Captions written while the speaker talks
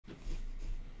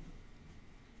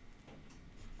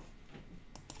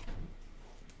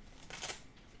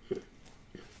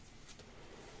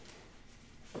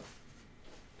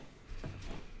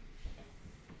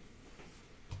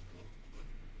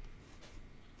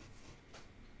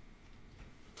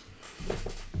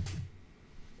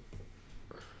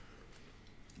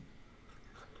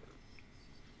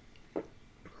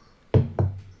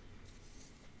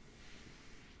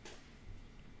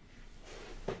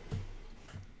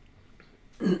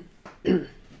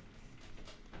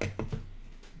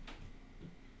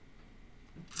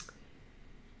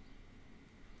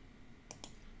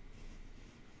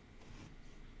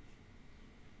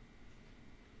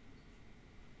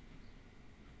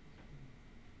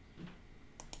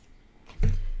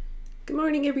Good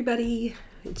morning, everybody.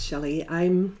 It's Shelley.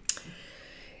 I'm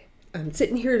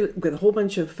sitting here with a whole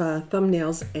bunch of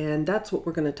thumbnails, and that's what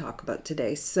we're going to talk about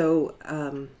today. So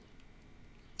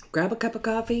grab a cup of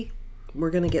coffee. We're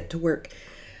going to get to work.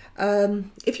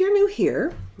 If you're new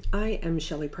here, I am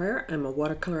Shelley Pryor. I'm a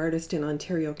watercolor artist in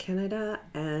Ontario, Canada,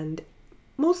 and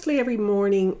mostly every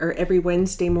morning, or every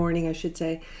Wednesday morning, I should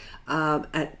say,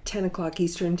 at 10 o'clock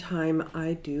Eastern time,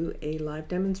 I do a live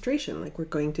demonstration like we're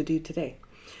going to do today.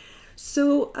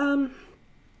 So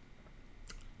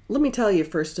let me tell you,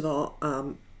 first of all,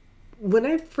 when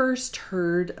I first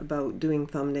heard about doing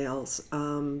thumbnails,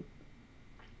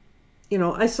 you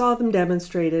know, I saw them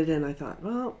demonstrated and I thought,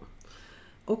 well,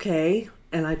 okay,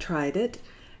 and I tried it.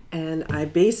 And I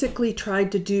basically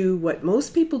tried to do what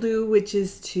most people do, which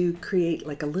is to create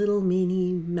like a little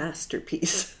mini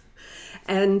masterpiece.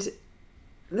 And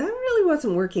that really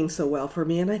wasn't working so well for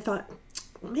me. And I thought,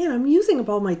 man, I'm using up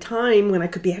all my time when I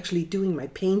could be actually doing my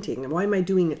painting. And why am I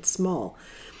doing it small?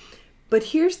 But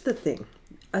here's the thing.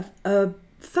 A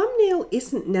thumbnail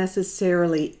isn't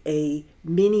necessarily a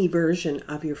mini version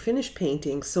of your finished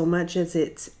painting so much as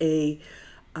it's a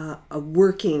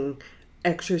working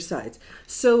exercise.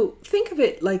 So think of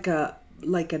it like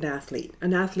an athlete.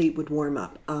 An athlete would warm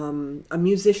up. A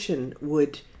musician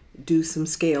would do some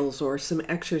scales or some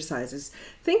exercises.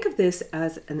 Think of this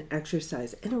as an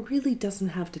exercise, and it really doesn't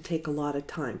have to take a lot of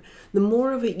time. The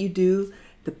more of it you do,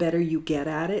 the better you get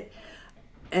at it,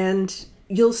 and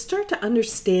you'll start to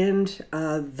understand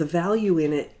the value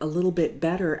in it a little bit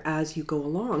better as you go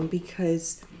along,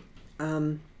 because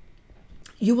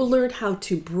you will learn how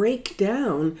to break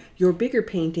down your bigger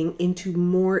painting into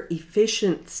more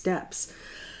efficient steps.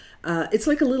 It's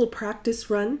like a little practice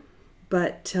run,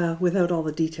 but without all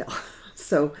the detail.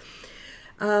 So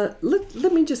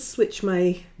let me just switch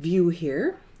my view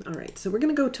here. All right, so we're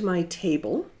going to go to my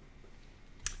table,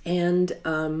 and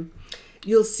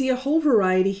you'll see a whole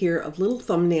variety here of little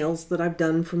thumbnails that I've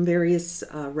done from various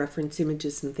reference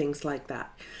images and things like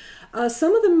that.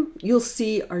 Some of them you'll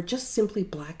see are just simply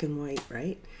black and white,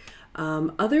 right?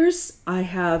 Others I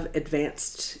have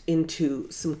advanced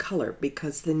into some color,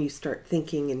 because then you start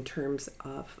thinking in terms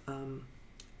of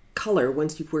color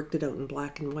once you've worked it out in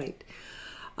black and white.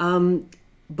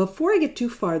 Before I get too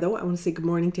far though, I want to say good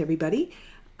morning to everybody.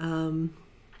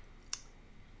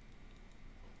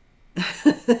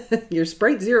 You're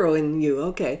Sprite Zero in you,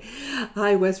 okay.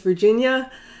 Hi, West Virginia.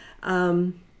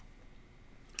 Renz,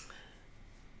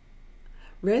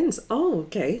 oh,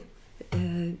 okay.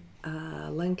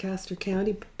 Lancaster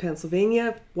County,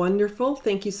 Pennsylvania, wonderful.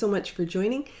 Thank you so much for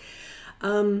joining.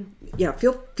 Yeah,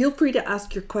 feel free to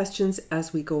ask your questions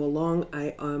as we go along.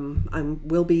 I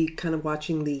will be kind of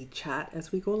watching the chat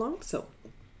as we go along. So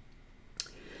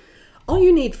all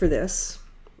you need for this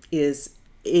is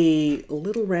a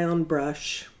little round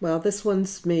brush. Well, this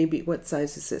one's maybe, what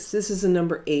size is this? This is a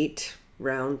number 8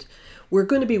 round. We're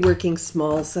going to be working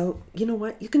small, so you know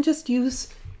what? You can just use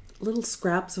little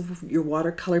scraps of your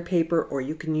watercolor paper, or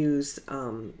you can use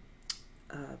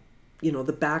you know,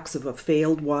 the backs of a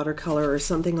failed watercolor or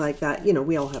something like that. You know,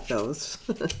 we all have those.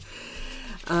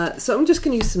 So I'm just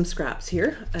going to use some scraps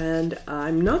here, and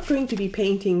I'm not going to be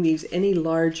painting these any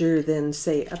larger than,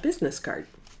 say, a business card,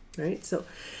 right? So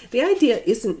the idea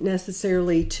isn't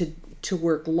necessarily to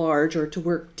work large or to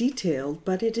work detailed,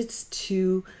 but it is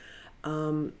to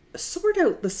sort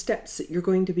out the steps that you're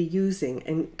going to be using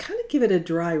and kind of give it a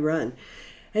dry run.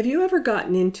 Have you ever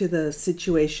gotten into the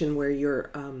situation where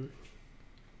you're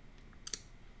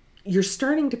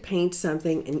starting to paint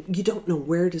something and you don't know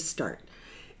where to start?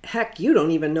 Heck, you don't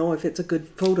even know if it's a good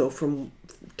photo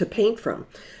to paint from.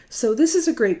 So this is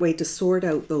a great way to sort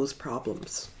out those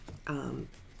problems.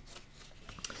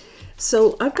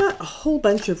 So I've got a whole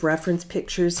bunch of reference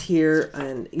pictures here,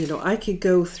 and you know, I could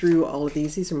go through all of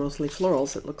these. These are mostly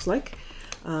florals, it looks like.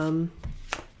 Yeah,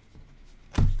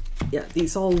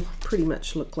 these all pretty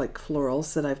much look like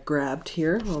florals that I've grabbed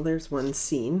here. Well, there's one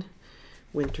scene,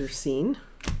 winter scene.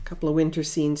 A couple of winter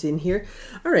scenes in here.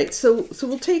 All right, so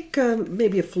we'll take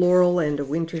maybe a floral and a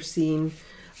winter scene.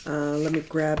 Let me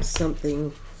grab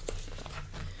something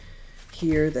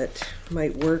here that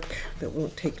might work, that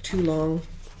won't take too long.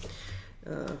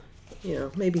 You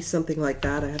know, maybe something like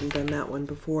that. I haven't done that one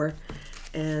before.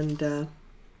 And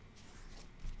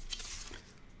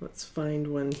let's find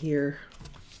one here.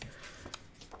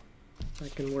 If I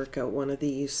can work out one of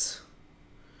these.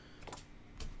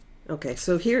 Okay,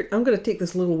 so here I'm going to take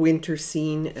this little winter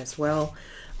scene as well.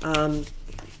 You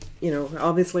know,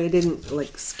 obviously I didn't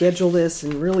like schedule this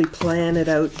and really plan it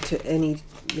out to any,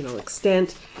 you know,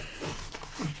 extent.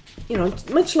 You know,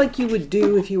 much like you would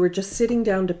do if you were just sitting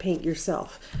down to paint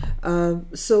yourself.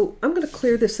 So I'm going to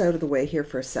clear this out of the way here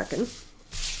for a second.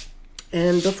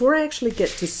 And before I actually get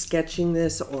to sketching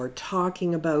this or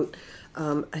talking about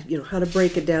how to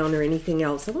break it down or anything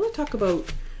else, I want to talk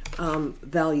about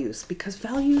values, because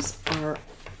values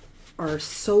are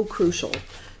so crucial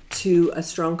to a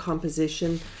strong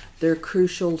composition. They're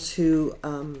crucial to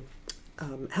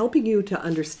helping you to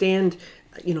understand,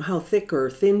 how thick or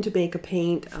thin to make a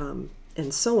paint,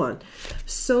 and so on.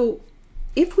 So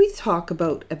if we talk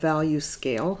about a value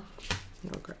scale,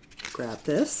 I'll grab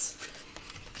this.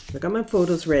 I've got my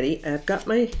photos ready. I've got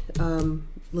my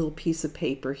little piece of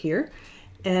paper here.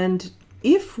 And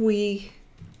if we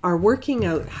are working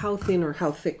out how thin or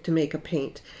how thick to make a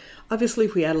paint, obviously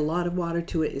if we add a lot of water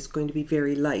to it, it's going to be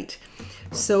very light.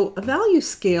 So a value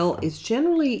scale is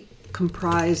generally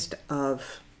comprised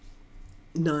of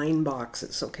 9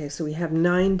 boxes. Okay, so we have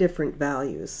 9 different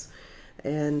values.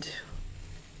 And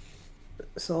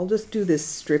so I'll just do this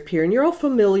strip here, and you're all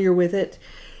familiar with it.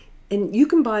 And you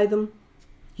can buy them.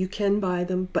 You can buy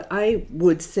them, but I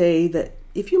would say that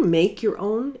if you make your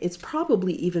own, it's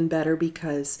probably even better,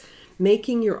 because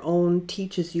making your own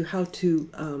teaches you how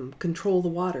to control the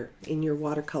water in your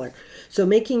watercolor. So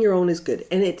making your own is good,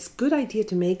 and it's a good idea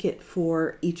to make it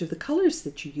for each of the colors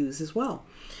that you use as well.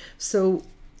 So,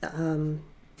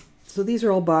 so these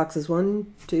are all boxes: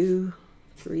 1, 2,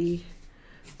 3,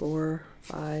 4,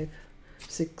 5,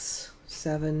 6,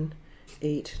 7,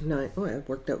 8, 9. Oh, I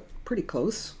worked out pretty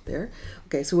close there.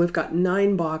 Okay, so we've got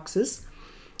 9 boxes.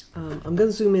 I'm going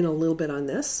to zoom in a little bit on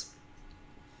this.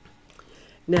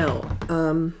 Now,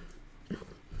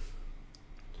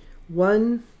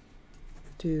 1,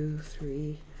 2,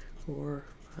 3, 4,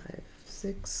 5,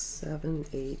 6, 7,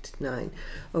 8, 9.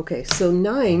 Okay, so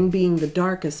 9 being the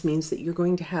darkest means that you're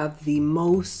going to have the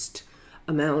most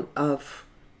amount of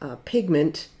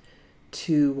pigment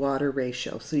to water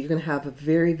ratio. So you're going to have a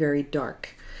very, very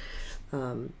dark,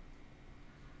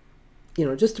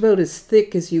 just about as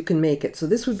thick as you can make it. So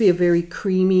this would be a very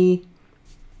creamy,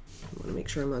 I want to make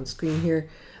sure I'm on screen here,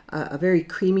 a very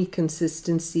creamy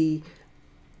consistency,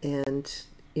 and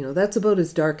that's about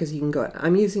as dark as you can go.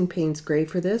 I'm using Payne's Gray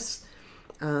for this,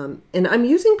 and I'm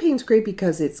using Payne's Gray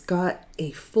because it's got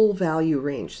a full value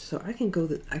range, so I can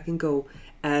go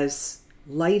as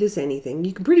light as anything.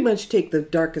 You can pretty much take the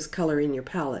darkest color in your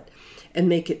palette and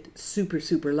make it super,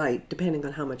 super light, depending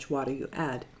on how much water you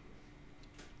add.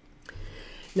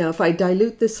 Now, if I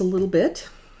dilute this a little bit,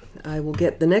 I will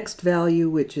get the next value,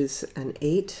 which is an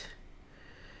 8,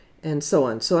 and so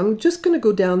on. So I'm just going to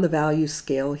go down the value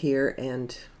scale here,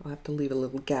 and I'll have to leave a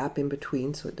little gap in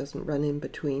between so it doesn't run in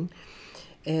between.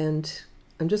 And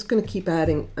I'm just going to keep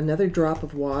adding another drop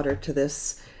of water to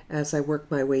this as I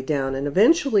work my way down. And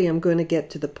eventually I'm going to get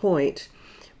to the point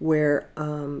where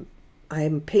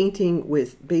I'm painting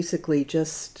with basically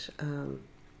just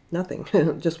nothing,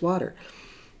 just water.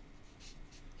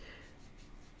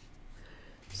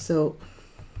 So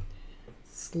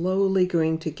slowly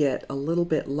going to get a little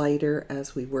bit lighter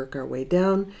as we work our way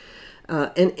down.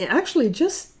 And actually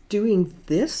just doing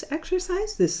this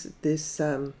exercise, this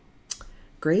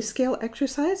grayscale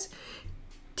exercise,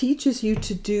 teaches you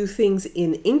to do things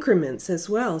in increments as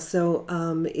well. So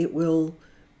it will,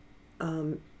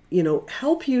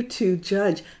 help you to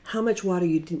judge how much water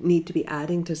you need to be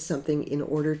adding to something in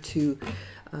order to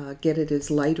get it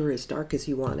as light or as dark as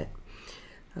you want it.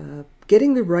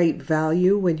 Getting the right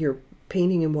value when you're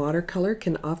painting in watercolor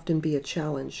can often be a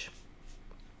challenge.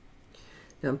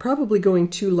 Now, I'm probably going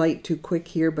too light too quick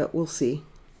here, but we'll see.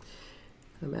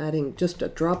 I'm adding just a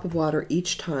drop of water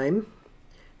each time,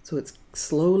 so it's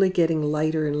slowly getting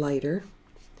lighter and lighter.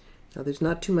 Now, there's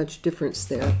not too much difference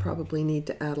there. I probably need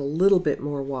to add a little bit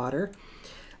more water.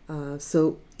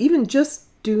 So even just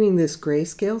doing this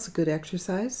grayscale is a good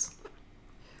exercise.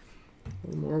 A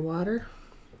little more water.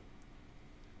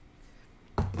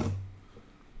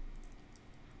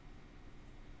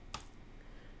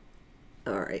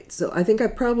 All right, so I think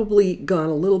I've probably gone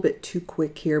a little bit too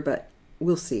quick here, but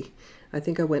we'll see. I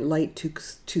think I went light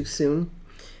too soon,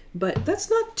 but that's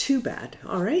not too bad.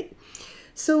 All right,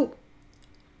 so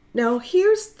now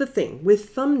here's the thing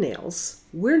with thumbnails.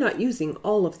 We're not using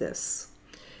all of this.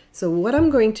 So what I'm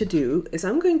going to do is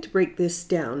I'm going to break this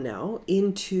down now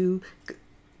into,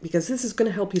 because this is going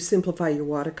to help you simplify your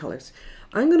watercolors.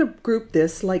 I'm going to group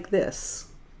this like this: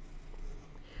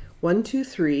 1, 2,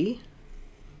 3,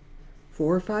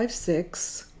 4, 5,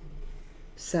 6,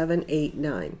 7, 8,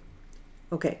 9.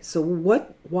 Okay, so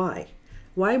why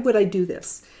would I do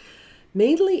this?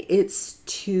 Mainly it's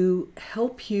to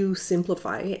help you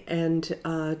simplify and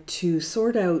to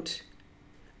sort out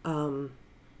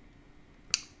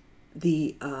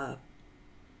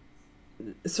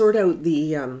sort out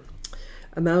the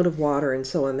amount of water and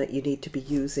so on that you need to be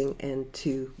using, and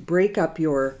to break up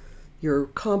your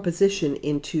composition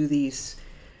into these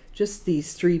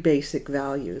three basic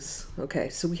values. Okay,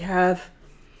 so we have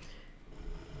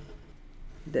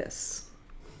this,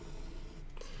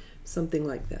 something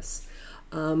like this.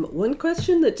 One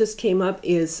question that just came up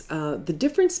is the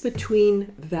difference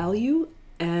between value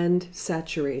and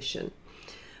saturation.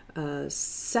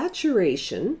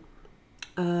 Saturation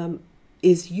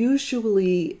is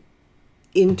usually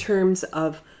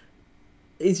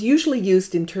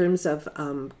used in terms of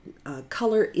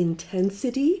color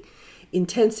intensity.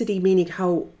 Intensity meaning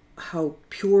how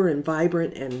pure and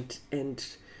vibrant and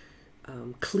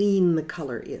clean the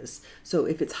color is. So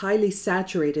if it's highly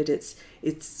saturated, it's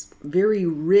very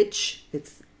rich.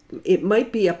 It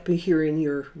might be up here in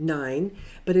your 9,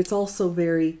 but it's also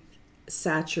very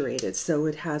saturated, so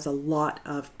it has a lot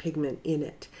of pigment in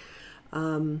it.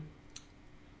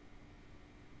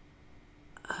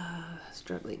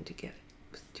 Struggling to get it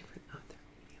with different other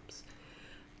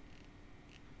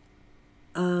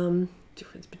mediums.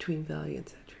 Difference between value and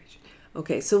saturation.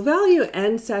 Okay, so value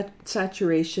and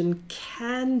saturation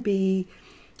can be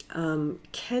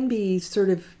sort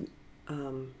of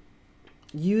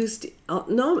used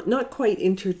not quite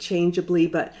interchangeably,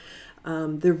 but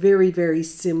they're very, very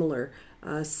similar.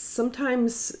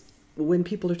 Sometimes when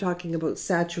people are talking about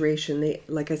saturation,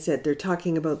 like I said, they're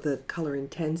talking about the color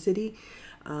intensity.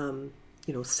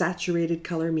 You know, saturated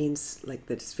color means like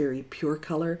that it's very pure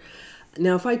color.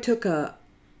 Now, if I took a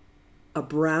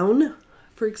brown,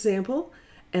 for example,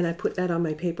 and I put that on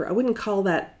my paper, I wouldn't call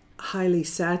that highly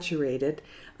saturated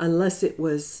unless it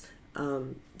was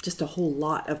just a whole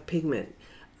lot of pigment.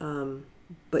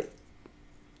 But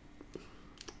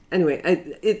anyway,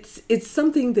 it's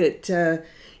something that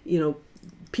you know,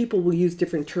 people will use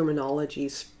different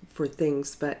terminologies for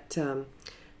things, but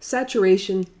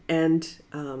saturation and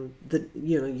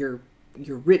your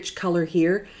rich color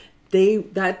here,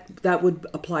 that would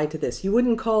apply to this. You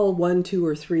wouldn't call 1, 2,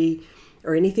 or 3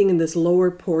 or anything in this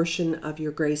lower portion of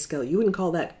your grayscale. You wouldn't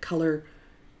call that color,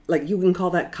 like you wouldn't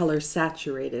call that color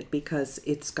saturated because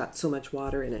it's got so much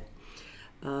water in it.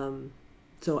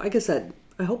 So I guess I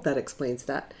hope that explains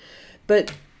that.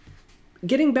 But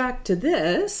getting back to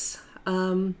this,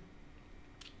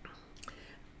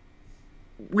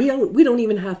 we don't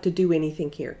even have to do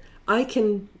anything here. I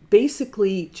can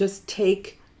basically just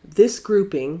take this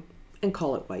grouping and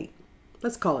call it white.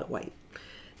 Let's call it white.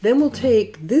 Then we'll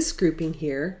take this grouping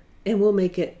here and we'll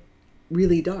make it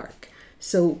really dark.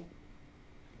 So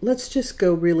let's just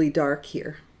go really dark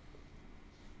here.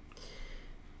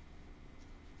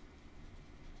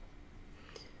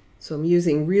 So I'm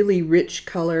using really rich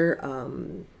color.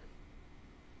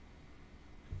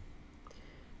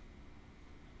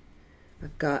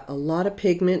 I've got a lot of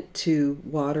pigment to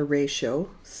water ratio,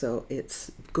 so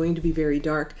it's going to be very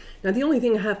dark. Now the only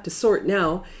thing I have to sort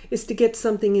now is to get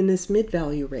something in this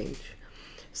mid-value range.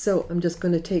 So I'm just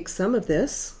going to take some of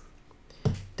this,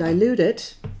 dilute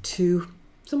it to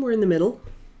somewhere in the middle,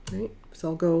 right? So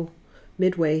I'll go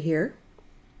midway here.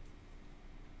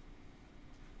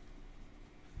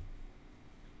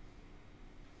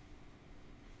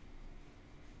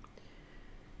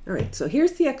 All right, so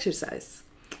here's the exercise.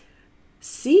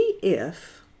 See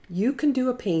if you can do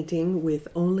a painting with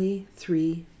only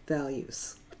 3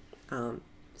 values.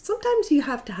 Sometimes you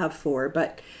have to have 4,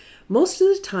 but most of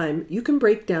the time you can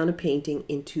break down a painting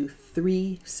into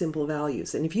 3 simple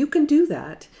values. And if you can do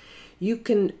that, you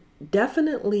can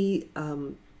definitely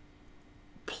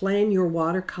plan your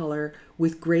watercolor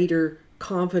with greater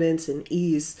confidence and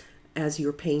ease as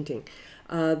you're painting.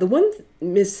 The one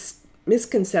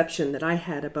misconception that I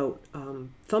had about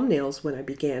thumbnails when I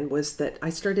began was that I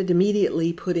started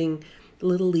immediately putting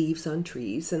little leaves on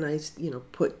trees, and I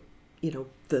put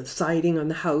the siding on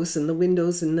the house and the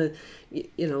windows and the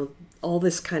all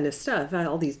this kind of stuff,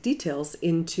 all these details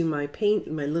into my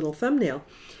little thumbnail.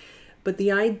 But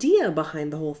the idea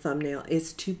behind the whole thumbnail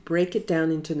is to break it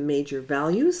down into the major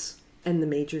values and the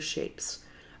major shapes,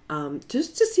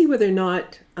 just to see whether or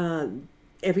not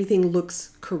everything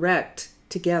looks correct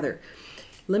together.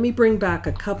 Let me bring back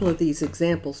a couple of these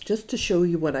examples just to show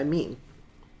you what I mean.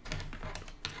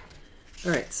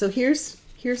 All right, so here's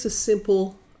a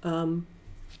simple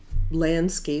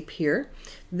landscape here.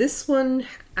 This one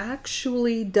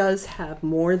actually does have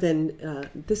more than,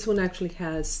 this one actually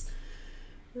has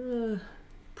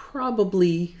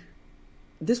probably,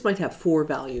 this might have 4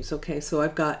 values. Okay, so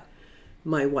I've got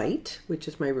my white, which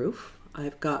is my roof.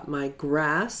 I've got my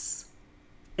grass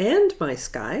and my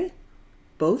sky.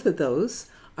 Both of those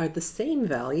are the same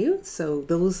value. So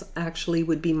those actually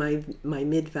would be my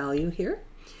mid value here.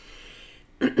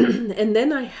 And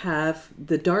then I have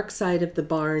the dark side of the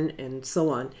barn and so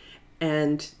on.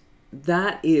 And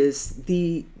that is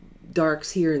the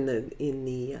darks here in the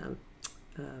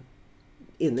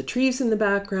trees in the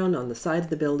background, on the side of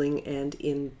the building, and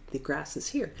in the grasses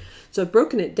here. So I've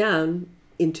broken it down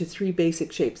into 3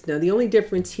 basic shapes. Now the only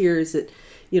difference here is that,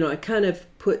 you know, I kind of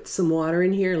put some water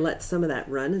in here and let some of that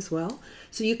run as well.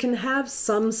 So you can have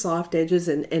some soft edges,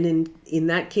 and in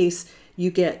that case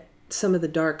you get some of the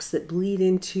darks that bleed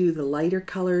into the lighter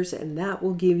colors, and that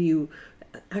will give you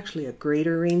actually a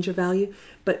greater range of value.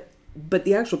 But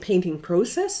the actual painting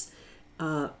process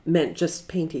meant just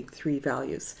painting 3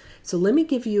 values. So let me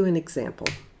give you an example.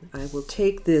 I will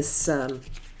take this, let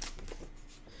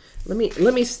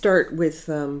me start with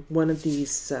one of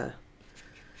these, I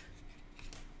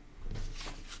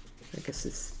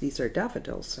guess these are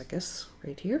daffodils, I guess,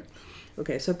 right here.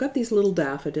 Okay, so I've got these little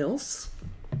daffodils.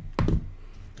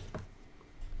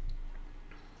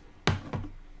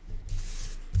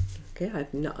 Okay,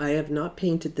 I have not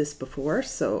painted this before,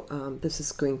 so this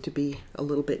is going to be a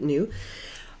little bit new.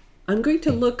 I'm going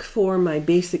to look for my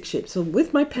basic shapes. So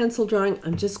with my pencil drawing,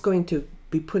 I'm just going to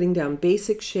be putting down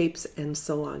basic shapes and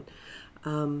so on.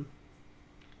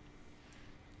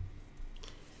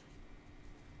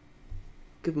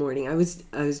 Good morning. I was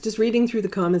just reading through the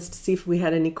comments to see if we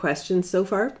had any questions. So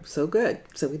far, so good.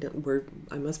 So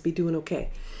I must be doing okay.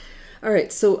 All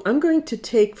right. So I'm going to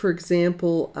take, for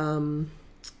example, I'm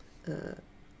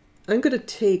going to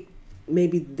take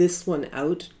maybe this one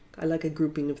out. I like a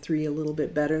grouping of 3 a little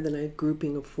bit better than a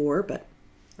grouping of 4, but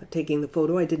taking the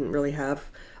photo, I didn't really have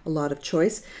a lot of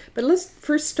choice. But let's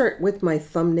first start with my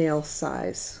thumbnail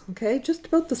size. Okay, just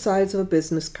about the size of a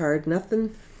business card,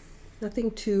 nothing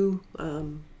too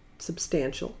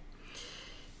substantial.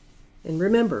 And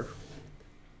remember,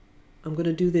 I'm going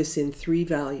to do this in 3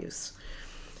 values.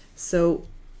 So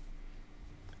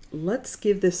let's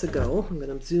give this a go. I'm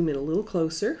going to zoom in a little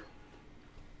closer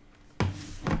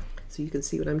so you can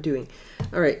see what I'm doing.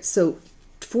 All right, so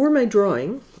for my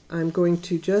drawing, I'm going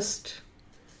to just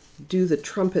do the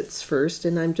trumpets first,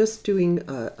 and I'm just doing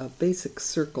a basic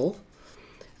circle.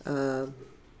 And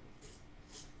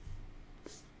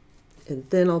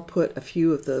then I'll put a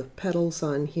few of the petals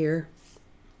on here.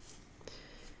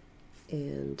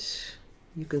 And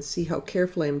you can see how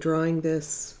carefully I'm drawing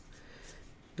this.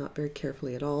 Not very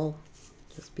carefully at all,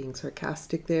 just being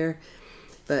sarcastic there.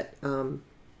 But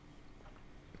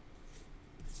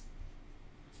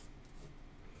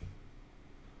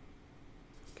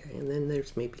okay, and then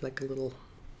there's maybe like a little,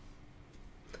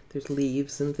 there's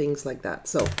leaves and things like that.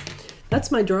 So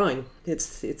that's my drawing.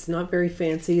 It's not very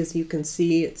fancy, as you can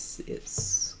see.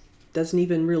 It's doesn't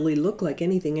even really look like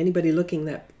anything. Anybody looking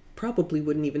that probably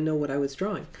wouldn't even know what I was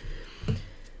drawing.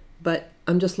 But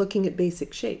I'm just looking at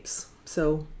basic shapes.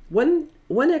 So one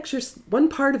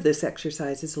part of this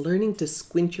exercise is learning to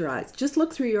squint your eyes. Just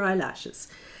look through your eyelashes.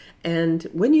 And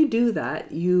when you do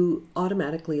that, you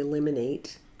automatically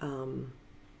eliminate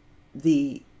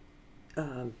the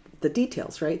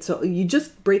details, right? So you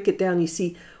just break it down. You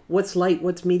see what's light,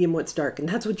 what's medium, what's dark, and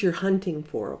that's what you're hunting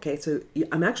for, okay? So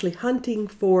I'm actually hunting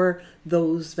for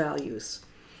those values.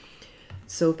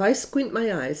 So if I squint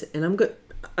my eyes, and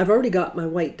I've already got my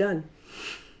white done.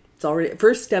 It's already,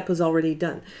 first step is already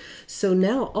done. So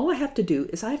now all I have to do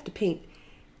is I have to paint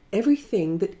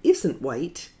everything that isn't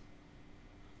white.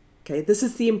 Okay, this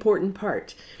is the important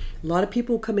part. A lot of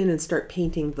people come in and start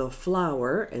painting the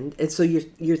flower, and so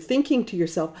you're thinking to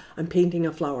yourself, I'm painting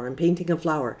a flower, I'm painting a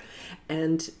flower.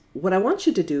 And what I want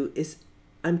you to do is,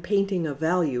 I'm painting a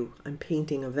value, I'm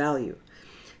painting a value.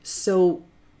 So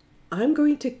I'm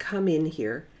going to come in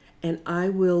here and I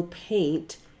will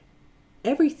paint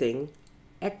everything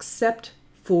except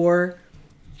for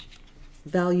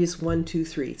values 1, 2,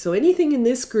 3. So anything in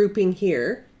this grouping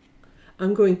here,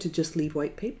 I'm going to just leave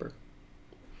white paper.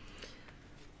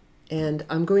 And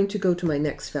I'm going to go to my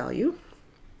next value,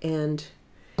 and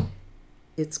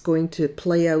it's going to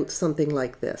play out something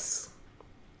like this.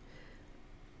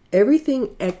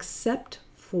 Everything except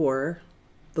for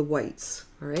the whites,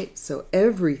 all right? So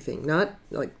everything, not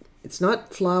like, it's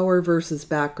not flower versus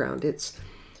background, it's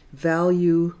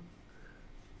value,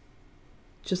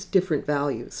 just different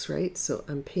values, right? So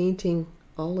I'm painting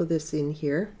all of this in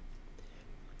here.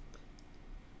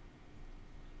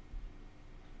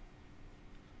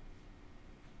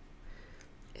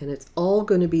 And it's all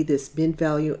going to be this mid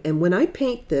value. And when I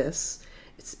paint this,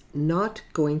 it's not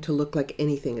going to look like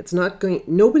anything. It's not going,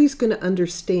 nobody's going to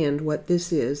understand what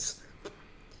this is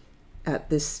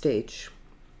at this stage.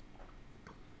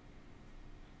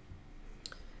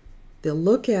 They'll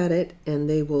look at it and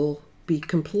they will be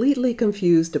completely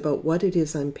confused about what it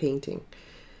is I'm painting.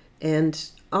 And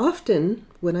often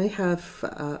when I have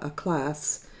a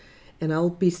class and I'll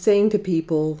be saying to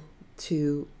people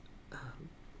to,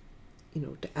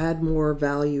 to add more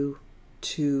value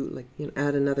to, like,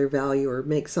 add another value or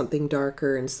make something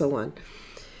darker and so on.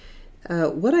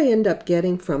 What I end up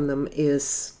getting from them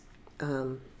is,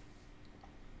 a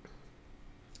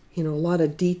lot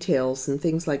of details and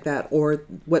things like that. Or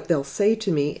what they'll say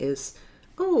to me is,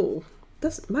 oh,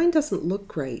 mine doesn't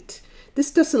look right.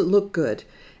 This doesn't look good,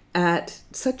 at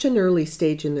such an early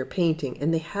stage in their painting.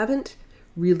 And they haven't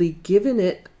really given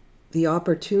it the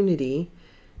opportunity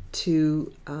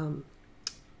to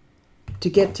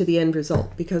get to the end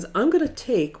result. Because I'm going to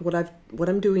take what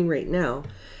I'm doing right now,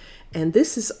 and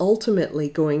this is ultimately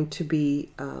going to be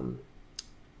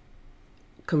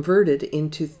converted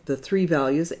into the 3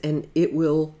 values, and it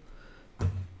will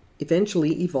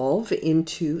eventually evolve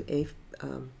into a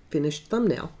finished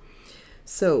thumbnail.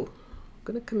 So I'm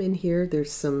going to come in here.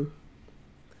 There's a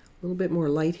little bit more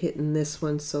light hitting this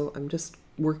one, so I'm just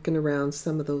working around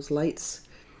some of those lights.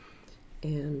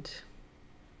 And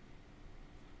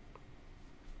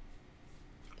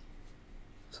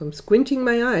so I'm squinting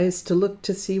my eyes to look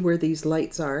to see where these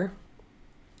lights are.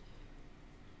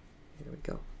 There we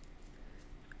go.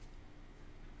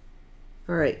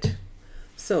 All right,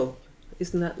 so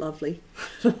isn't that lovely?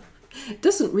 It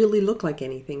doesn't really look like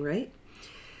anything, right?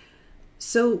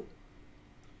 So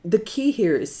the key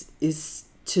here is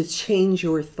to change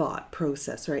your thought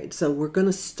process, right? So we're going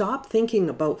to stop thinking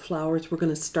about flowers. We're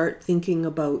going to start thinking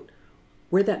about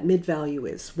where that mid value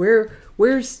is.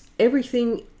 Where's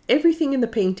everything in the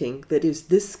painting that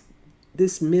is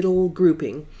this middle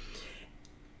grouping.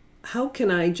 How can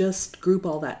I just group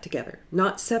all that together?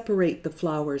 Not separate the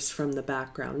flowers from the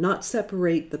background, not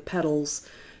separate the petals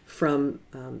from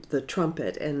the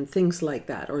trumpet and things like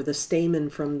that, or the stamen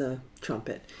from the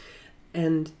trumpet,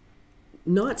 and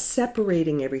not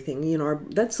separating everything.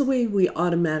 That's the way we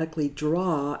automatically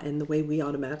draw and the way we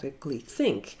automatically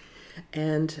think.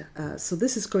 And so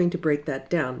this is going to break that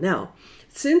down. Now,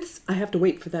 since I have to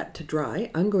wait for that to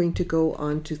dry, I'm going to go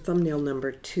on to thumbnail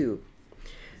number 2.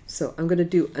 So I'm going to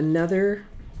do another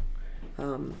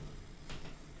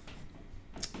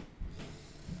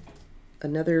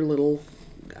little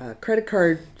credit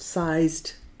card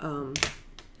sized or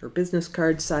business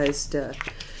card sized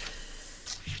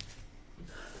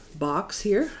box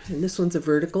here, and this one's a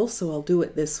vertical, so I'll do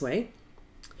it this way.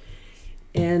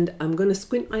 And I'm going to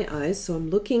squint my eyes, so I'm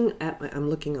looking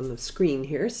on the screen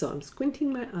here, so I'm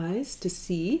squinting my eyes to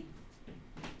see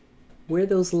where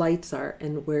those lights are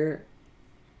and where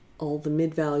all the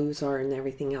mid values are and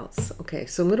everything else. Okay,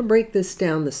 so I'm going to break this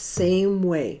down the same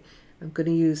way. I'm going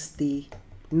to use the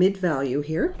mid value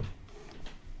here,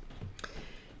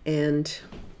 and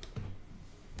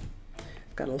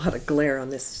I've got a lot of glare on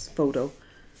this photo.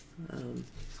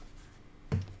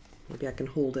 Maybe I can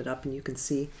hold it up and you can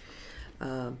see.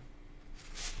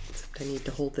 Except I need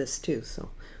to hold this too, so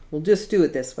we'll just do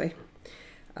it this way.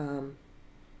 I'm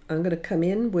going to come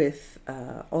in with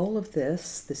all of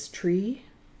this tree,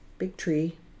 big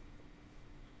tree.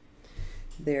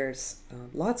 There's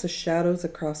lots of shadows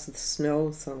across the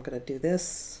snow, so I'm going to do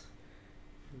this,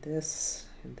 and this,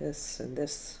 and this, and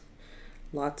this.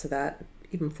 Lots of that,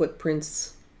 even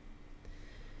footprints.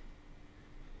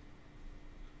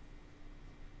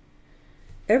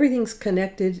 Everything's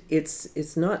connected.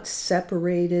 It's not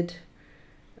separated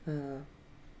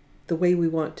the way we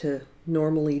want to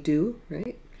normally do,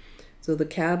 right? So the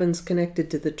cabin's connected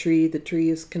to the tree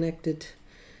is connected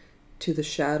to the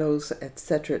shadows,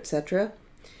 etc., etc.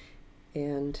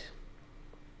 And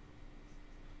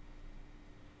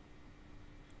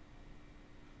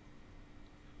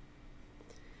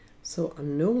so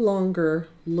I'm no longer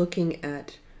looking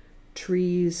at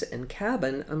trees and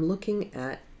cabin, I'm looking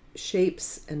at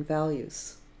shapes and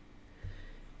values.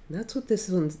 And that's what this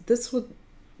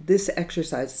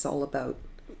exercise is all about.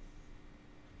 All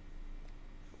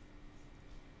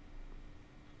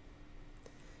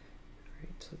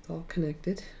right, so it's all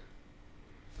connected.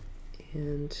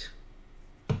 And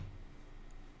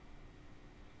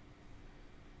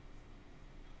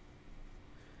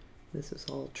this is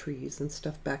all trees and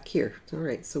stuff back here. All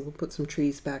right, so we'll put some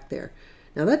trees back there.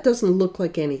 Now that doesn't look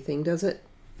like anything, does it?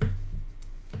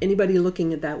 Anybody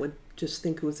looking at that would just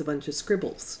think it was a bunch of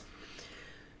scribbles.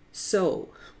 So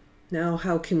now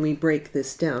how can we break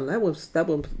this down? That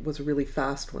one was a really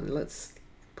fast one. Let's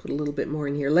put a little bit more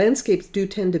in here. Landscapes do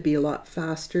tend to be a lot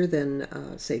faster than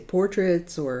say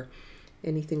portraits or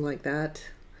anything like that.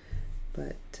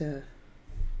 But there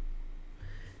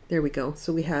we go.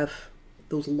 So we have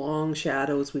those long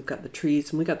shadows. We've got the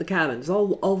trees and we've got the cabins,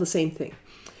 all the same thing.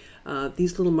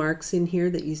 These little marks in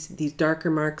here that you see, these darker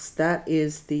marks, that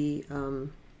is the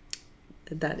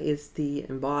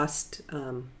embossed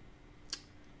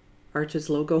Arches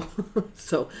logo.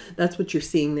 So that's what you're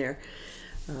seeing there.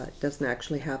 It doesn't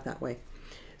actually have that way.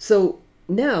 So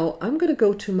now I'm going to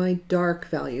go to my dark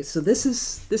values. So this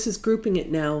is grouping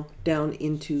it now down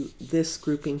into this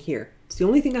grouping here. It's the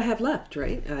only thing I have left,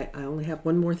 right? I only have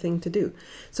one more thing to do.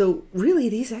 So really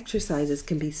these exercises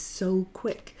can be so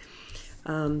quick.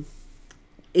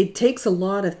 It takes a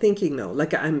lot of thinking though.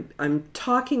 Like I'm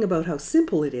talking about how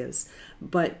simple it is,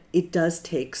 but it does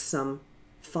take some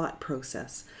thought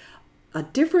process. A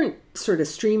different sort of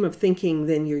stream of thinking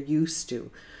than you're used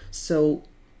to. So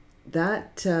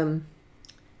that's the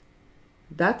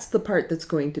part that's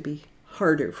going to be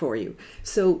harder for you.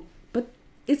 So, but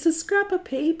it's a scrap of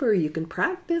paper. You can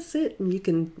practice it and you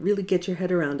can really get your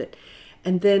head around it.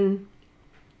 And then,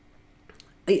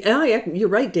 you're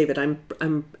right, David.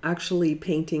 I'm actually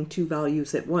painting two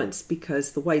values at once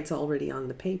because the white's already on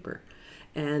the paper.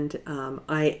 And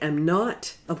I am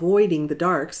not avoiding the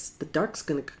darks. The dark's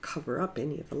going to cover up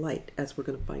any of the light, as we're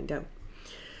going to find out.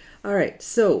 All right,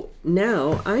 so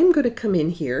now I'm going to come in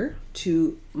here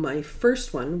to my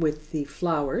first one with the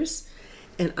flowers,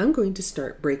 and I'm going to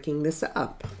start breaking this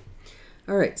up.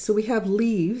 All right, so we have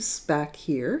leaves back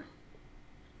here.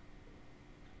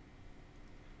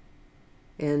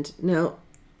 And now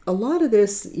a lot of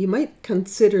this, you might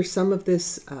consider some of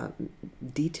this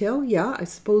detail. Yeah, I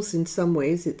suppose in some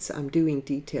ways I'm doing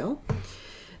detail,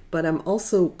 but I'm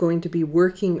also going to be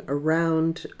working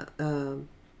around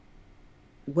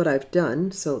what I've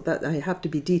done, so that I have to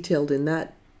be detailed in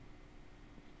that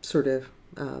sort of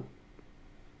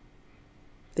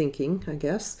thinking, I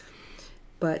guess.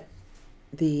 But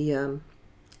the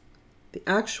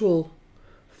actual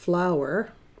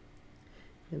flower,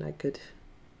 and I could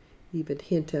even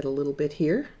hint at a little bit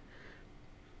here.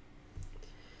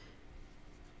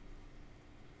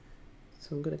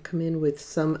 So I'm going to come in with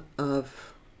some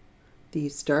of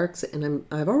these darks, and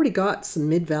I've already got some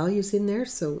mid values in there,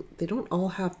 so they don't all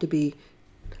have to be,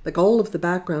 like all of the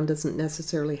background doesn't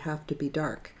necessarily have to be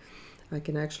dark. I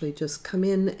can actually just come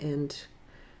in and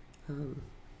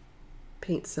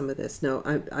paint some of this. Now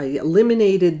I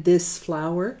eliminated this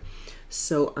flower,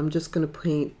 so I'm just going to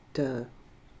paint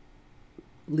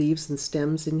leaves and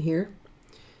stems in here.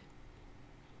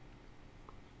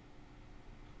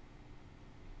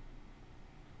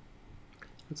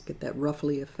 Let's get that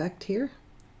ruffly effect here.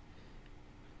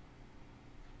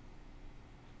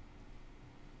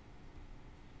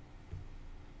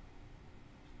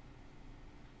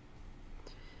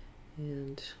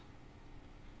 And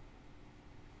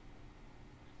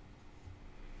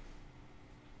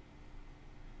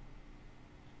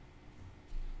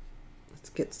let's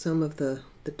get some of the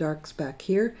darks back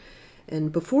here.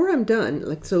 And before I'm done,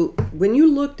 like, so when you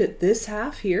looked at this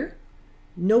half here,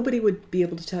 nobody would be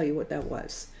able to tell you what that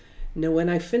was. Now, when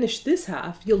I finish this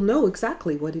half, you'll know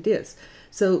exactly what it is.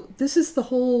 So this is the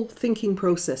whole thinking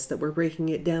process that we're breaking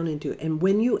it down into. And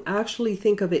when you actually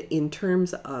think of it in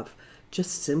terms of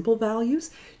just simple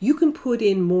values, you can put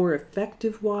in more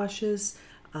effective washes.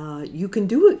 You can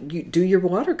do your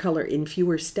watercolor in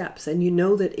fewer steps. And you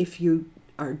know that if you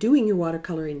are doing your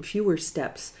watercolor in fewer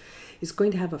steps, it's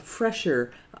going to have a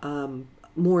fresher,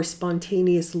 more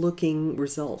spontaneous looking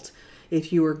result.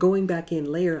 If you are going back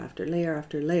in layer after layer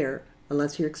after layer,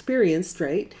 unless you're experienced,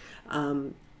 right?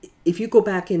 If you go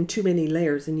back in too many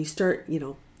layers and you start,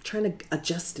 trying to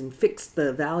adjust and fix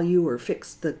the value or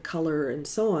fix the color and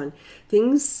so on,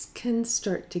 things can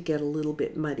start to get a little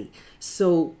bit muddy.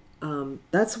 So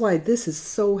that's why this is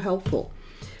so helpful.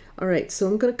 All right, so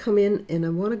I'm going to come in and I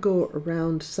want to go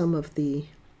around some of the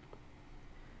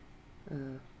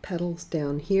petals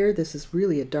down here. This is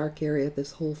really a dark area,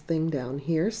 this whole thing down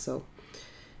here. So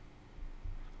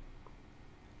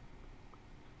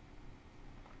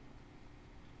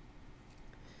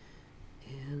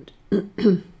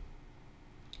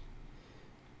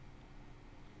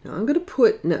now I'm going to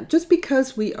put, now just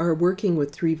because we are working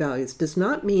with three values does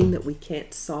not mean that we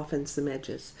can't soften some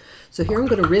edges. So here I'm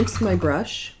going to rinse my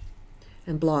brush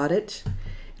and blot it,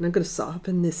 and I'm going to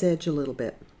soften this edge a little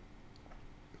bit.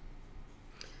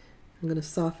 I'm going to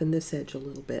soften this edge a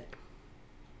little bit.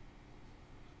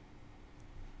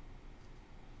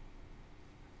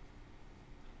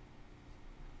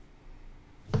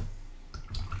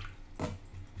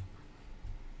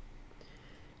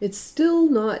 It's still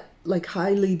not like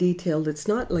highly detailed. It's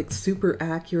not like super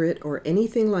accurate or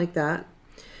anything like that.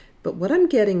 But what I'm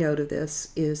getting out of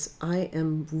this is I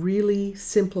am really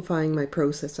simplifying my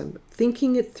process. I'm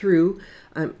thinking it through.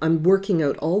 I'm working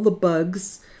out all the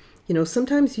bugs. You know,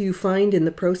 sometimes you find in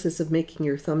the process of making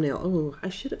your thumbnail, oh, I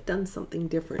should have done something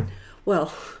different.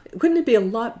 Well, wouldn't it be a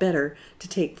lot better to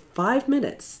take 5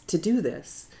 minutes to do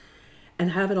this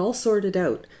and have it all sorted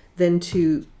out than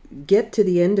to get to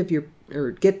the end of your,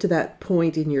 or get to that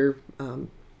point in your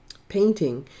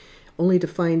painting only to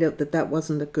find out that that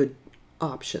wasn't a good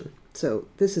option. So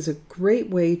this is a great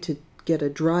way to get a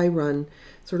dry run,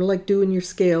 sort of like doing your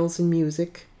scales in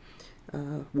music,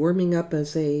 warming up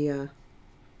as a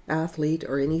athlete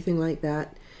or anything like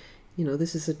that. You know,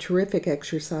 this is a terrific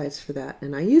exercise for that.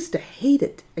 And I used to hate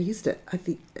it.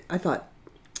 I thought,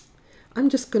 I'm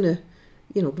just gonna,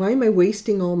 you know, why am I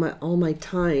wasting all my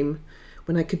time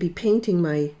when I could be painting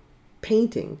my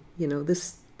painting? You know,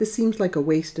 this seems like a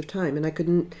waste of time, and I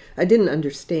didn't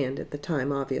understand at the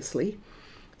time, obviously.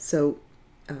 So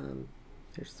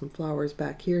there's some flowers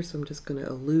back here, so I'm just going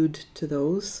to allude to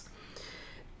those.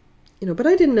 You know, but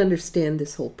I didn't understand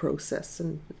this whole process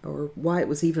or why it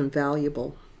was even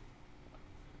valuable.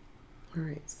 All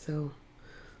right, so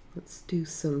let's do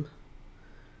some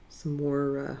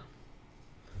more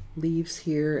leaves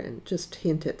here and just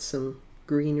hint at some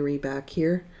greenery back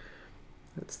here.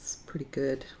 That's pretty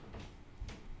good.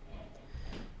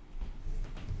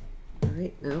 All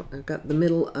right, now I've got the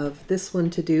middle of this one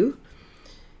to do.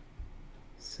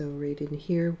 So right in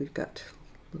here, we've got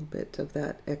a little bit of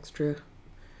that extra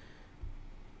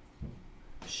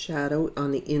shadow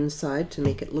on the inside to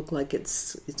make it look like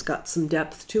it's got some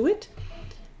depth to it.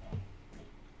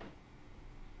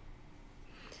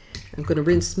 I'm going to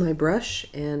rinse my brush,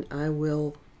 and I'm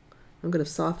going to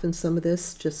soften some of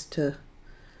this just to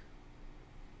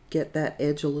get that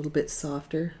edge a little bit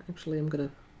softer. Actually, I'm going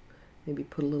to maybe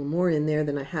put a little more in there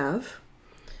than I have.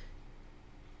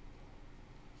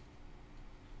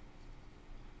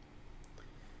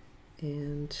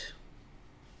 And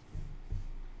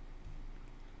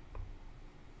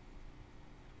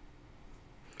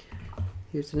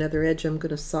here's another edge I'm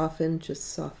going to soften,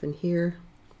 just soften here.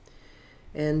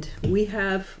 And we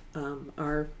have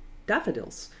our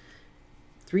daffodils.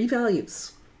 3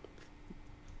 values.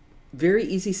 Very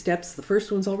easy steps. The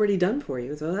first one's already done for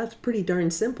you, so that's pretty darn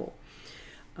simple.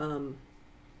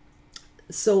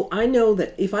 So I know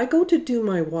that if I go to do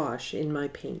my wash in my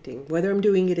painting, whether I'm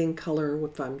doing it in color or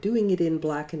if I'm doing it in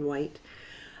black and white,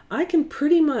 I can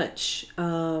pretty much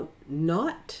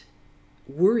not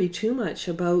worry too much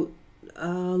about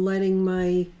letting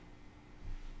my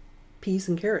peas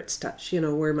and carrots touch, you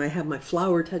know, where I have my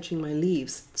flower touching my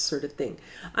leaves sort of thing.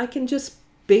 I can just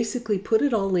basically put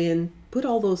it all in, put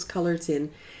all those colors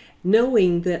in,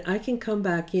 knowing that I can come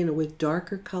back in with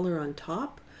darker color on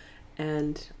top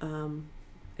and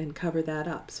cover that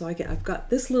up. So I've got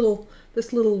this little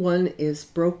one is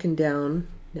broken down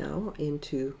now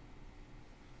into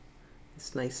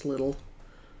this nice little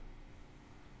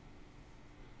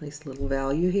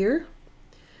value here.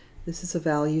 This is a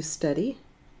value study.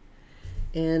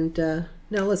 And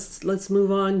now let's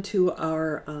move on to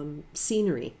our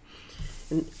scenery.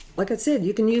 And like I said,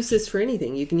 you can use this for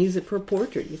anything. You can use it for a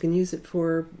portrait. You can use it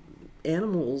for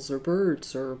animals or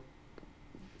birds or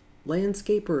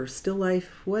landscape or still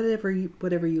life, whatever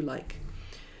you like.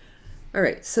 All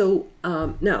right, so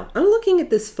now I'm looking at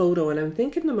this photo and I'm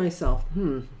thinking to myself,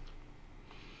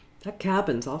 that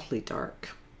cabin's awfully dark.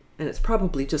 And it's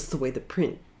probably just the way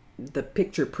the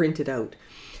picture printed out.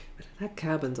 But that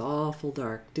cabin's awful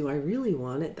dark. Do I really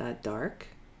want it that dark?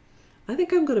 I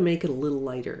think I'm going to make it a little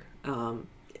lighter.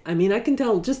 I mean, I can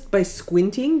tell just by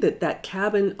squinting that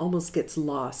cabin almost gets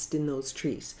lost in those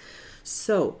trees.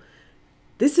 So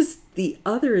this is the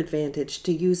other advantage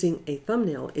to using a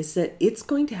thumbnail, is that it's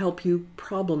going to help you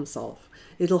problem solve.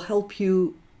 It'll help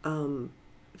you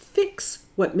fix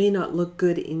what may not look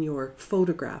good in your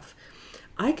photograph.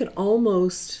 I could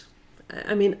almost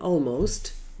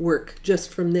work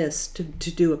just from this to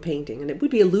do a painting, and it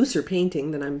would be a looser painting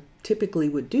than I typically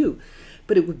would do,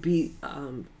 but it would be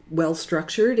well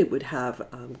structured. It would have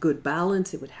good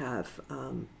balance. It would have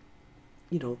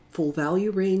you know, full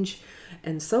value range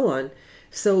and so on.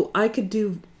 So I could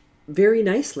do very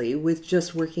nicely with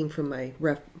just working from my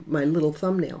little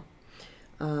thumbnail.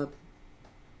 A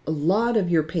lot of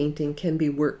your painting can be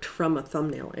worked from a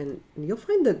thumbnail, and you'll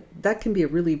find that can be a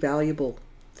really valuable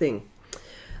thing.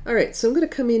 All right, so I'm going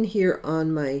to come in here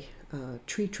on my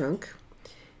tree trunk,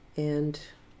 and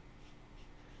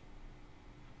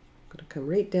I'm going to come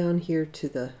right down here to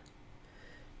the,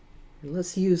 and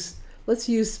let's use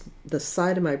the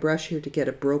side of my brush here to get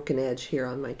a broken edge here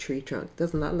on my tree trunk.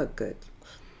 Doesn't that look good?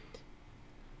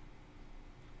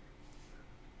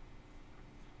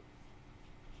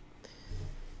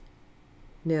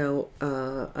 Now,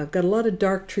 I've got a lot of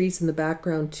dark trees in the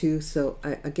background too, so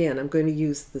again, I'm going to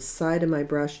use the side of my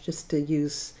brush just to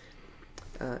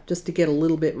get a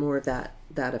little bit more of that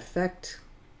effect.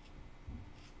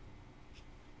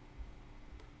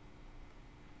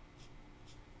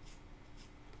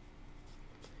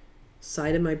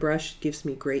 Side of my brush gives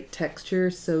me great texture,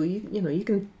 so you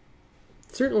can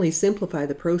certainly simplify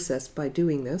the process by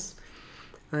doing this.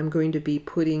 I'm going to be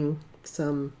putting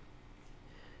some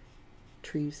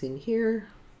trees in here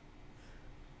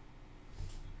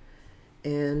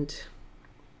and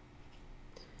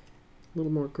a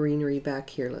little more greenery back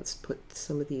here. Let's put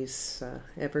some of these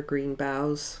evergreen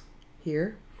boughs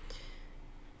here.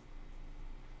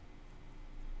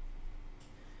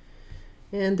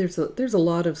 And there's a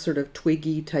lot of sort of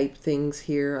twiggy type things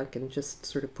here. I can just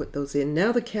sort of put those in.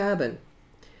 Now the cabin.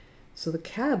 So the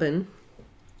cabin,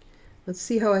 let's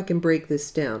see how I can break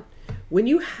this down. When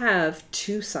you have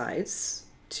two sides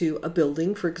to a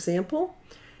building, for example,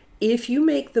 if you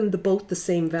make them both the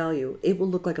same value, it will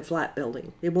look like a flat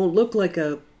building. It won't look like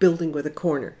a building with a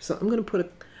corner. So I'm going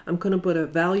to put a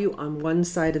value on one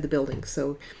side of the building.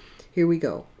 So here we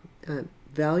go.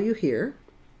 Value here.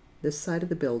 This side of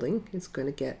the building is going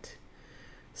to get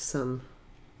some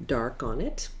dark on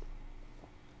it.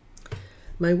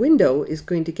 My window is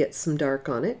going to get some dark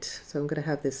on it. So I'm going to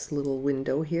have this little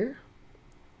window here.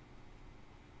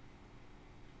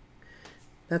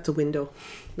 That's a window,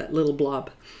 that little blob.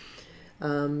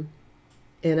 And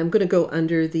I'm going to go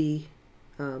under the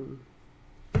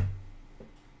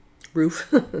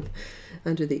roof,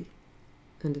 under the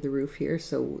roof here.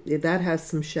 So that has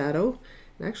some shadow.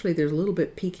 Actually, there's a little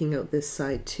bit peeking out this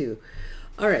side too.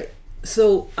 All right,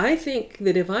 so I think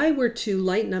that if I were to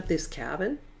lighten up this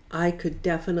cabin, I could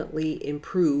definitely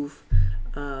improve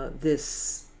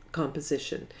this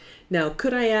composition. Now,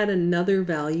 could I add another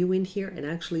value in here and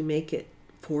actually make it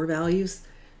 4 values?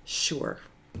 Sure.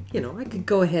 I could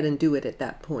go ahead and do it at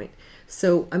that point.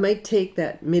 So I might take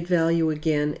that mid value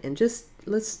again and just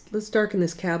let's darken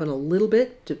this cabin a little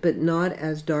bit, but not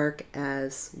as dark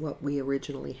as what we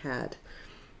originally had.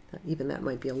 Even that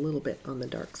might be a little bit on the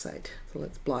dark side. So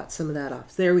let's blot some of that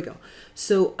off. There we go.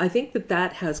 So I think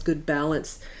that has good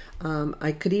balance.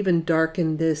 I could even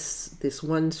darken this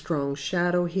one strong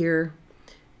shadow here.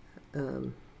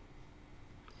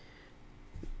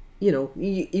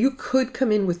 You could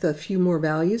come in with a few more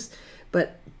values,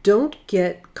 but don't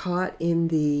get caught in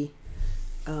the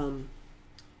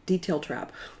detail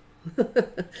trap.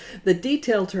 The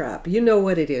detail trap, you know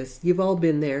what it is. You've all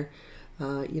been there.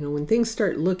 When things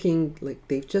start looking like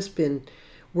they've just been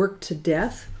worked to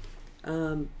death,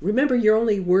 remember you're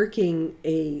only working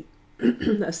a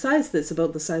size that's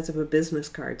about the size of a business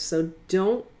card. So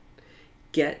don't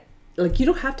get, you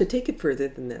don't have to take it further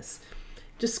than this.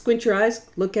 Just squint your eyes,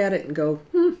 look at it and go,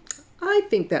 I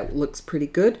think that looks pretty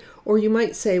good. Or you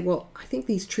might say, well, I think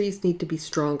these trees need to be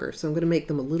stronger, so I'm going to make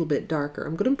them a little bit darker.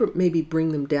 I'm going to maybe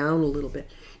bring them down a little bit.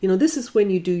 This is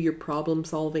when you do your problem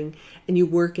solving and you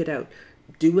work it out.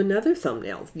 Do another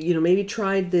thumbnail. Maybe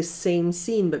try this same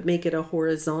scene, but make it a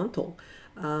horizontal,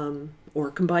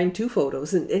 or combine 2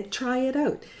 photos and try it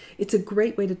out. It's a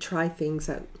great way to try things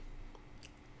out.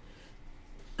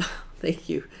 Thank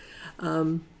you.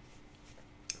 All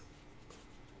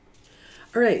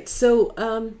right,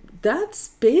 so that's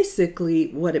basically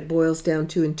what it boils down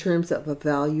to in terms of a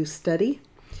value study.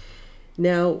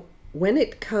 Now, when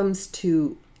it comes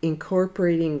to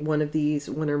incorporating one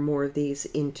or more of these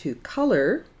into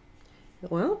color,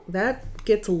 well, that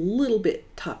gets a little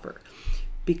bit tougher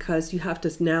because you have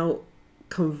to now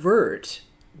convert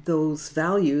those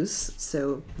values.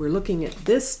 So we're looking at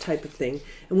this type of thing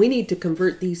and we need to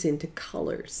convert these into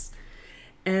colors.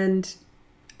 And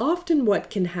often what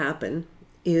can happen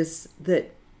is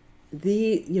that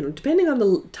depending on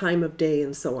the time of day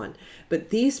and so on, but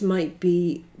these might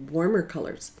be warmer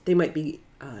colors. They might be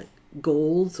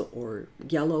golds or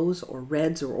yellows or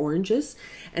reds or oranges,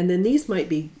 and then these might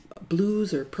be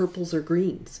blues or purples or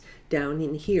greens down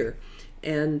in here,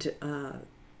 and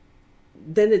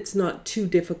then it's not too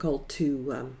difficult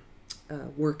to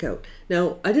work out.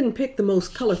 Now, I didn't pick the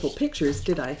most colorful pictures,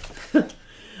 did I?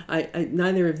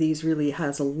 Neither of these really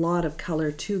has a lot of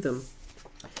color to them,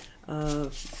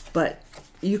 but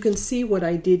you can see what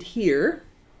I did here.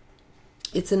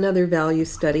 It's another value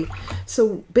study.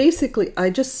 So basically, I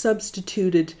just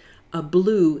substituted a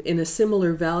blue in a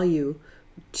similar value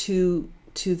to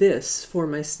this for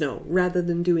my snow, rather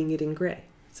than doing it in gray.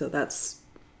 So that's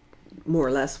more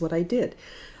or less what I did.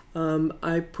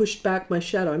 I pushed back my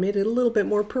shadow. I made it a little bit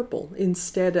more purple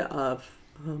instead of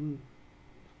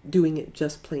doing it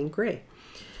just plain gray.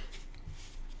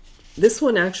 this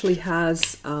one actually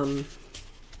has,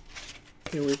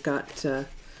 here we've got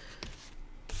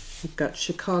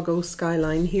Chicago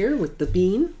skyline here with the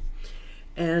bean,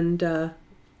 and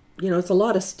you know, it's a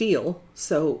lot of steel,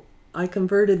 so I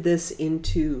converted this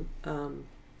into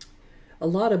a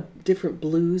lot of different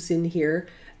blues in here,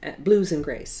 blues and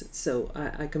grays. So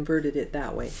I converted it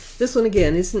that way. This one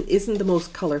again isn't the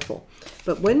most colorful,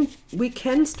 but when we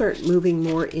can start moving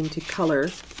more into color.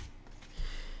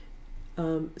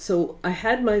 So I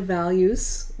had my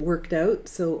values worked out.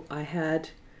 So I had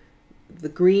the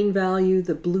green value,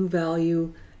 the blue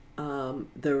value,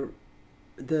 the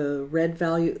red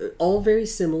value, all very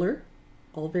similar,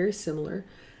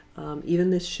 even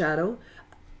this shadow.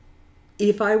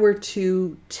 If I were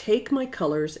to take my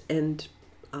colors and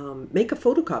make a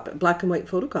photocopy, black and white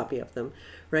photocopy of them,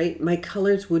 right, my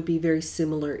colors would be very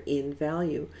similar in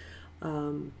value.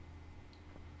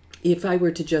 If I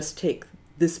were to just take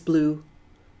this blue,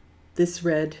 this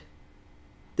red,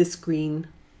 this green,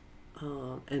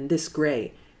 and this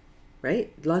gray,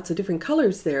 right? Lots of different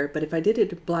colors there, but if I did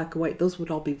it in black and white, those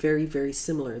would all be very, very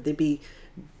similar. They'd be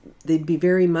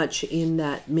very much in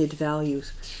that mid-value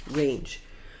range.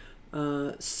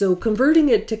 So converting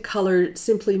it to color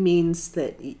simply means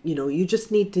that, you know, you just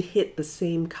need to hit the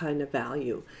same kind of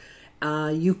value.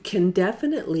 You can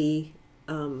definitely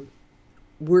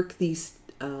work these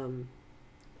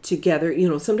together. You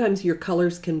know, sometimes your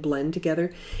colors can blend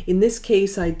together. In this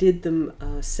case, I did them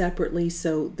separately,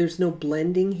 so there's no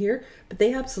blending here, but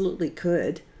they absolutely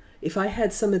could. If I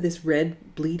had some of this red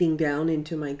bleeding down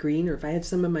into my green, or if I had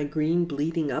some of my green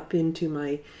bleeding up into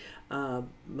my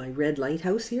my red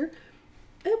lighthouse here,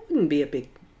 it wouldn't be a big,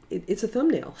 it's a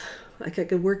thumbnail. Like, I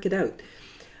could work it out.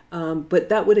 But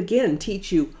that would again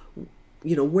teach you,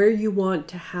 you know, where you want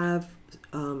to have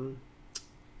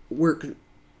work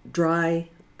dry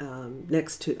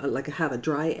next to, like have a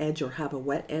dry edge or have a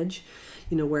wet edge,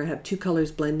 you know, where I have two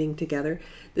colors blending together.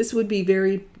 This would be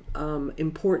very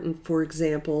important, for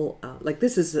example, like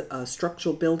this is a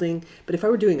structural building, but if I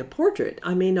were doing a portrait,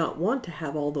 I may not want to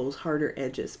have all those harder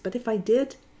edges, but if I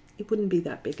did, it wouldn't be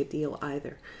that big a deal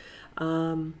either.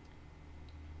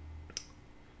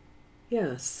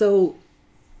 Yeah, so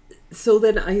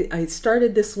then I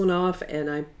started this one off and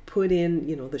I put in,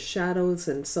 you know, the shadows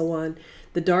and so on.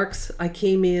 The darks, I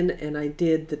came in and I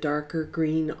did the darker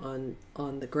green on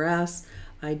the grass.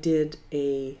 I did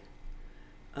a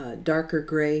darker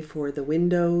gray for the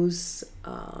windows.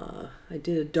 I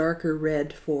did a darker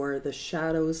red for the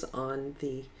shadows on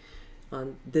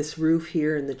this roof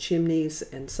here and the chimneys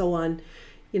and so on.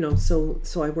 You know, so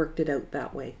I worked it out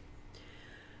that way.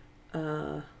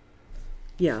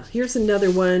 Yeah, here's another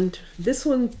one. This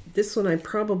one I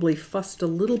probably fussed a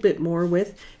little bit more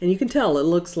with, and you can tell it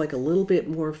looks like a little bit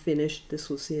more finished. This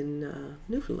was in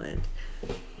Newfoundland,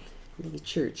 in the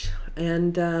church,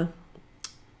 and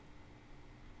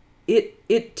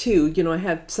it too, you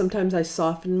know, sometimes I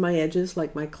soften my edges,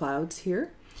 like my clouds here.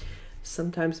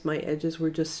 Sometimes my edges were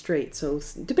just straight. So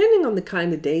depending on the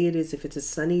kind of day it is, if it's a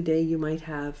sunny day, you might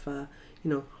have you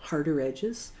know, harder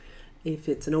edges. If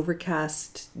it's an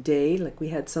overcast day, like we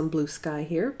had some blue sky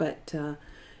here, but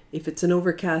if it's an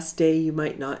overcast day, you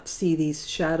might not see these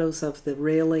shadows of the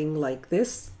railing like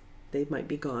this. They might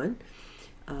be gone.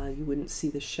 You wouldn't see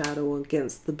the shadow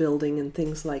against the building and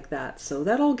things like that. So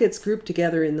that all gets grouped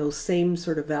together in those same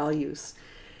sort of values.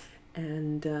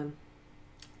 And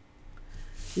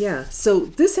yeah, so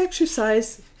this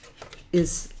exercise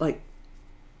is like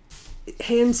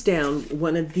hands down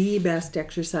one of the best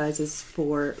exercises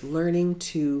for learning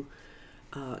to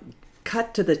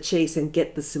cut to the chase and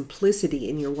get the simplicity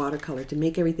in your watercolor, to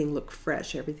make everything look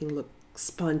fresh, everything look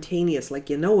spontaneous, like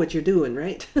you know what you're doing,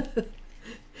 right?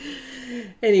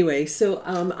 Anyway, so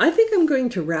I think I'm going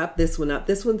to wrap this one up.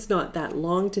 This one's not that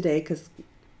long today because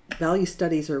value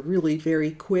studies are really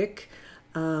very quick,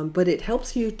 but it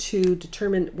helps you to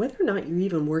determine whether or not you're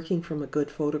even working from a good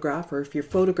photograph, or if your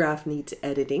photograph needs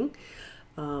editing,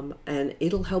 and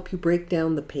it'll help you break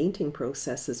down the painting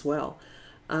process as well.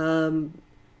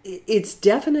 It's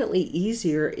definitely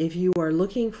easier if you are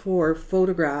looking for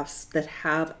photographs that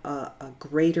have a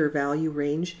greater value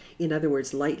range. In other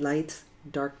words, lights,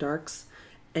 darks,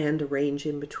 and a range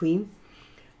in between.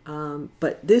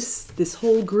 But this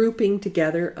whole grouping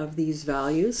together of these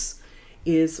values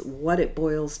is what it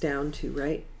boils down to,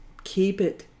 right? Keep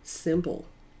it simple,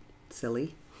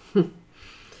 silly.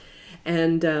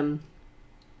 And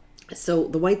so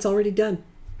the white's already done.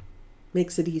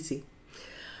 Makes it easy.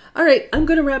 All right, I'm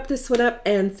going to wrap this one up,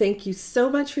 and thank you so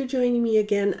much for joining me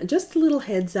again. Just a little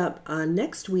heads up,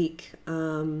 next week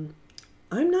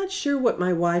I'm not sure what my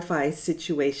Wi-Fi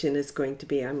situation is going to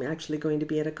be. I'm actually going to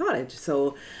be at a cottage.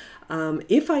 So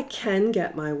if I can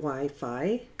get my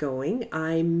Wi-Fi going,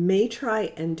 I may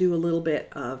try and do a little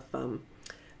bit of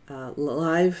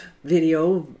live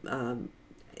video,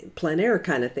 plein air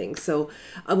kind of thing. So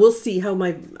we'll see how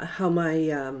my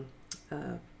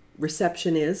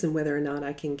reception is and whether or not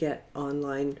I can get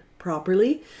online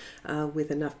properly with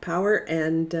enough power,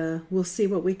 and we'll see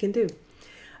what we can do.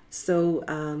 So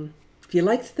if you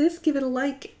liked this, give it a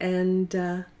like,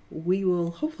 and we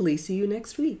will hopefully see you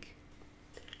next week.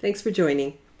 Thanks for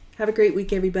joining. Have a great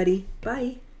week, everybody.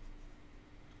 Bye.